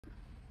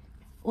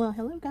Well,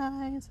 hello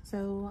guys.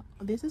 So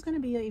this is going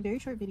to be a very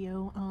short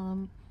video,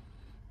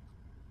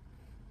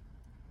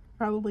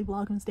 probably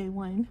vlogmas day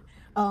 1,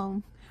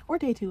 or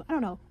day 2, I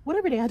don't know,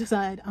 whatever day I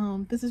decide.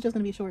 This is just going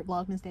to be a short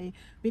vlogmas day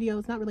video.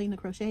 It's not relating to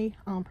crochet.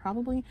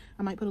 Probably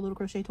I might put a little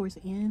crochet towards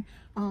the end,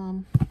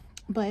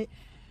 but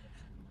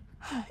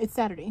it's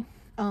Saturday,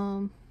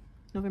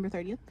 November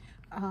 30th,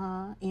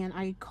 and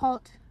I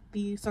caught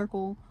the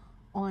Cirkul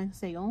on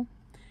sale,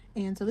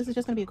 and so this is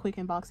just going to be a quick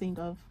unboxing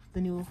of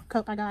the new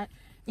cup I got,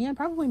 and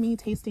probably me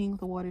tasting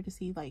the water to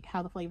see like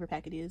how the flavor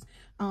packet is.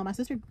 My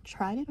sister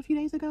tried it a few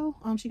days ago.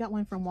 She got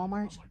one from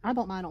Walmart. I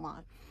bought mine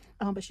online,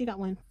 but she got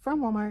one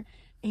from Walmart,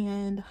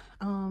 and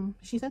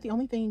she said the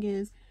only thing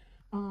is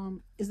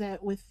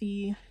that with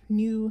the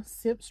new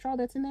sip straw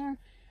that's in there,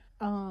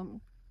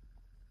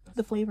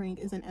 the flavoring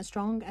isn't as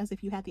strong as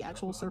if you had the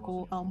actual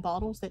Cirkul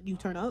bottles that you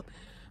turn up.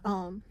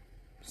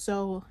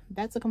 So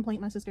that's a complaint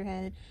my sister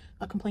had.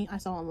 A complaint I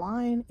saw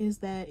online is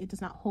that it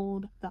does not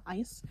hold the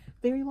ice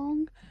very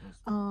long,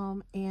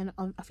 and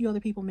a few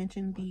other people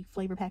mentioned the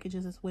flavor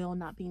packages as well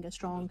not being as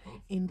strong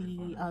in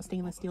the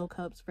stainless steel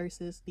cups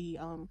versus the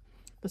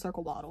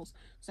Cirkul bottles.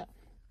 So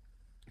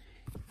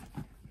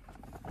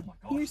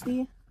here's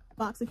the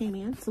box it came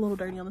in. It's a little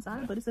dirty on the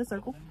side, but it says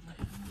Cirkul.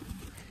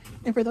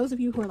 And for those of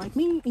you who are like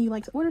me and you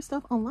like to order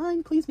stuff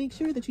online, please make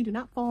sure that you do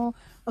not fall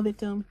a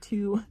victim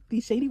to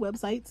these shady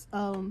websites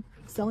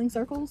selling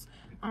circles.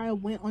 I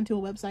went onto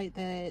a website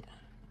that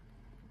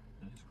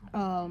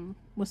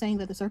was saying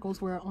that the circles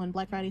were on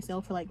Black Friday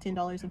sale for like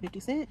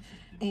 $10.50,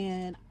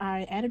 and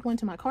I added one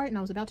to my cart and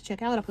I was about to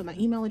check out. I put my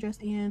email address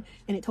in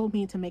and it told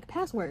me to make a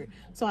password.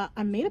 So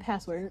I made a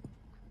password,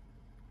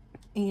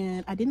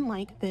 and I didn't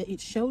like that it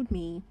showed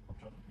me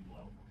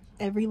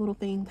every little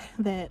thing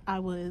that I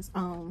was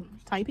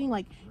typing.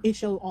 Like, it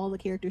showed all the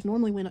characters.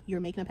 Normally when you're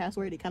making a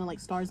password, it kind of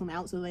like stars them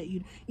out so that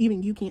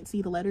you can't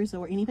see the letters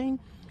or anything.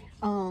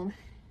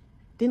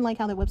 Didn't like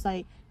how the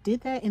website did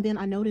that. And then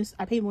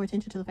I paid more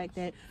attention to the fact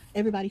that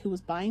everybody who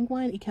was buying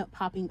one, it kept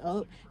popping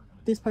up,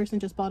 this person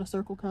just bought a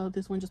Cirkul cup,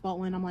 this one just bought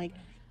one. I'm like,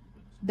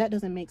 that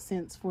doesn't make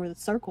sense for the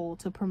Cirkul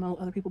to promote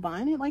other people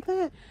buying it like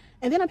that.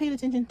 And then I paid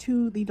attention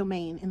to the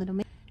domain, and the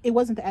domain, it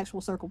wasn't the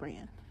actual Cirkul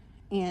brand,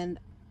 and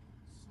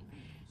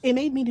it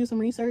made me do some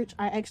research.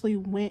 I actually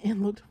went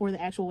and looked for the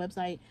actual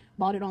website,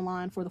 bought it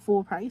online for the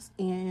full price,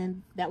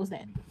 and that was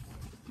that.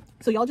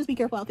 So y'all just be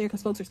careful out there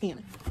because folks are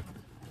scamming.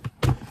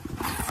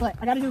 But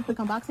I got to do a quick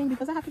unboxing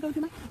because I have to go do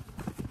my hair.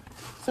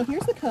 So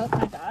here's the cup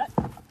I got.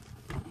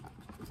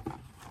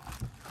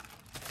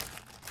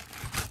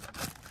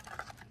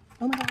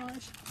 Oh my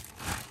gosh.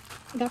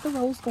 I got the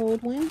rose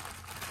gold one.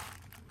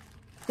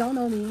 Y'all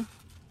know me.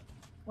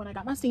 When I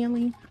got my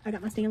Stanley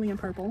in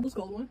purple. Rose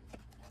gold one.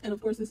 And of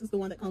course, this is the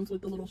one that comes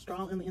with the little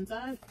straw on the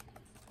inside.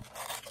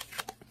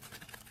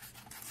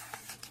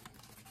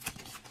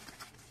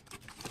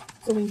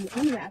 So when you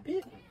unwrap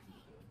it,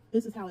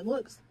 this is how it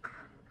looks.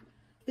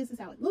 This is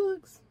how it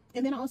looks.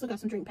 And then I also got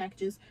some drink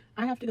packages.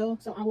 I have to go,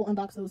 so I will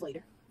unbox those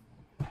later.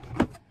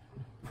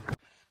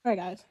 Alright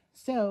guys,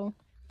 so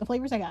the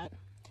flavors I got.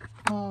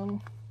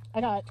 I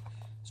got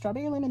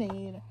strawberry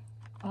lemonade,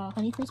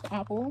 honey crisp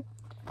apple,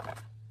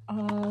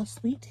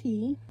 sweet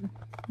tea,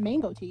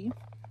 mango tea,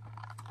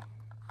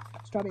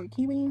 strawberry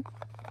kiwi,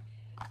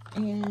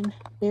 and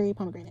berry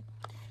pomegranate.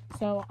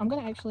 So I'm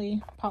gonna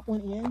actually pop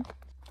one in.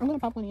 I'm gonna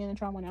pop one in and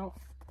try one out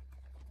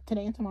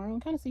today and tomorrow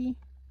and kind of see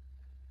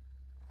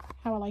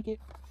how I like it.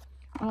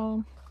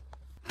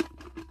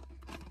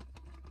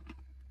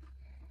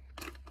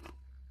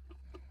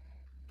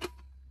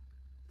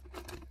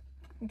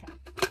 Okay.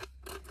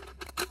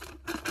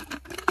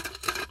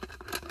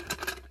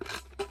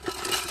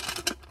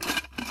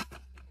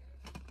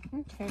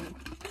 Okay.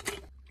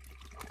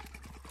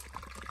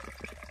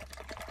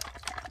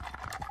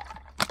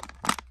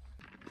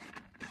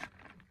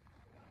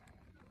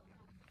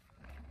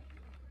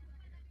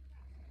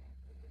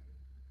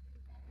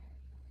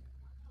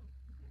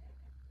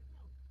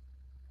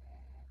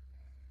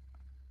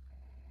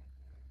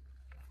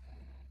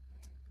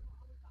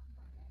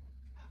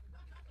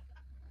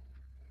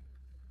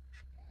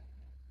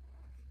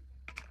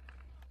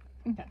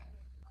 Okay.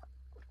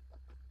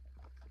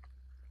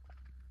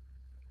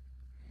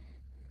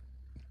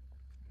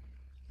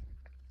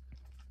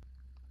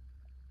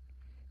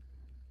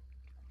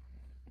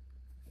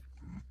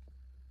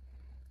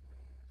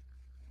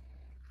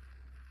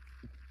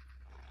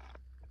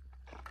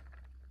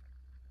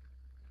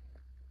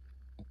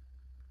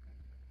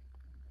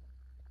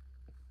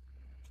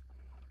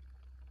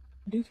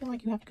 I do feel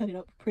like you have to cut it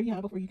up pretty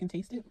high before you can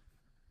taste it.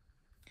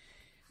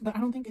 But I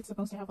don't think it's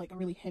supposed to have like a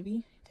really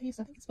heavy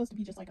taste. I think it's supposed to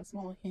be just like a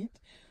small hint.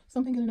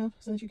 Something good enough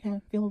so that you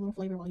can feel a little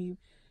flavor while you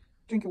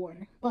drink your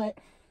water. But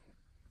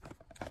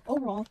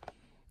overall,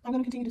 I'm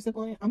going to continue to sip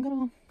on it. I'm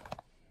going to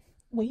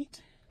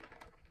wait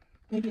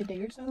maybe a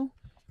day or so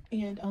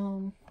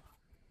and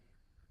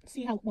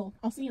see how, well,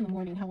 I'll see in the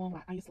morning how long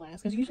my ice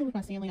lasts. Because usually with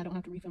my Stanley, I don't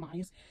have to refill my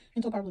ice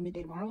until probably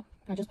midday tomorrow.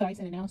 I just put ice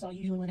in it now, so I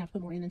usually won't have to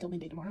put more in until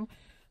midday tomorrow.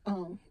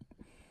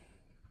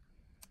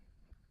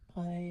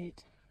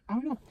 But I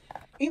don't know.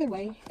 either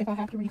way, if I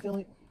have to refill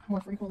it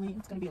more frequently,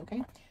 it's going to be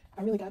okay.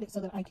 I really got it so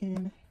that I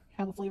can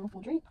have a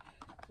flavorful drink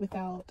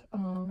without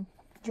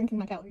drinking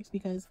my calories,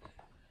 because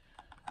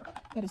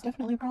that is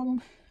definitely a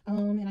problem.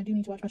 And I do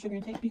need to watch my sugar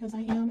intake because I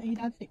am a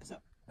diabetic. So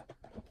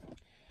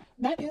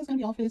that is going to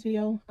be all for this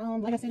video.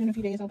 Like I said, in a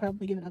few days I'll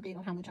probably give an update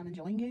on how much I'm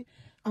enjoying it.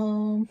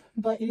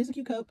 But it is a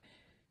cute cup.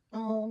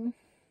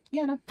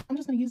 Yeah, and I'm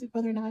just going to use it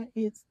whether or not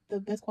it's the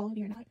best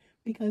quality or not,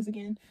 because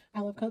again, I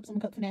love cups. I'm a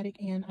cup fanatic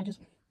and I just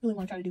really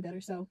want to try to do better.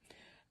 So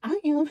I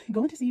am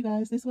going to see you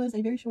guys. This was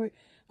a very short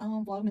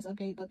vlogmas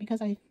update, but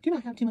because I do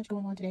not have too much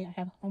going on today, I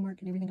have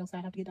homework and everything else that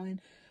I have to get done.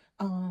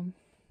 I'm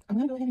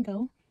going to go ahead and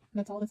go.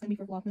 That's all that's going to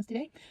be for vlogmas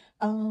today.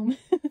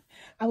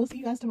 I will see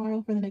you guys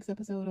tomorrow for the next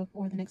episode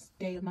or the next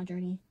day of my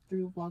journey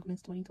through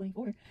vlogmas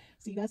 2024.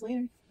 See you guys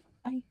later.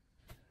 Bye.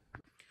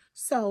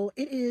 So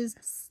it is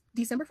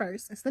December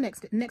 1st. It's the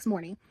next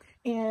morning,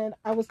 and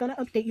I was going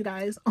to update you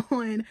guys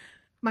on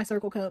my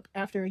Cirkul cup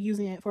after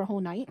using it for a whole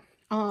night.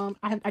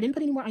 I didn't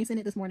put any more ice in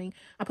it this morning.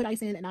 I put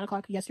ice in at 9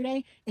 o'clock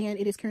yesterday, and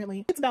it is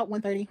currently, it's about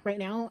 1:30 right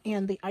now,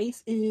 and the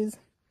ice is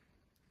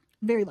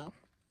very low.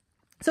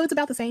 So it's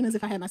about the same as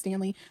if I had my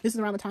Stanley. This is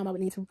around the time I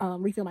would need to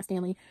refill my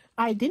Stanley.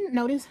 I didn't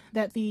notice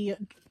that the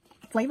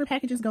flavor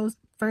packages goes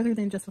further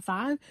than just a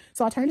 5,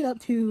 so I turned it up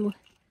to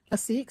a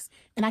 6,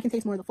 and I can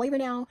taste more of the flavor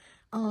now.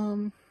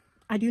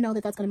 I do know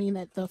that that's going to mean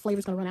that the flavor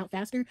is going to run out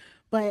faster,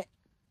 but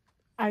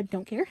I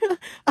don't care.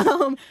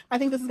 I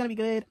think this is going to be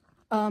good.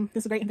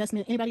 This is a great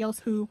investment. Anybody else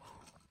who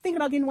thinking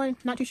about getting one,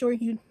 not too sure,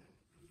 you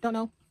don't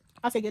know,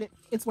 I say get it.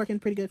 It's working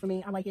pretty good for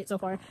me. I like it so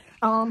far.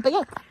 But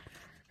yeah,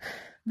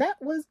 that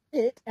was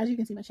it. As you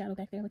can see my shadow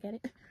back there, look at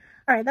it.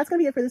 All right, that's gonna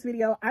be it for this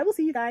video. I will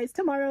see you guys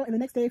tomorrow and the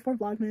next day for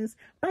vlogmas.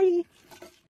 Bye.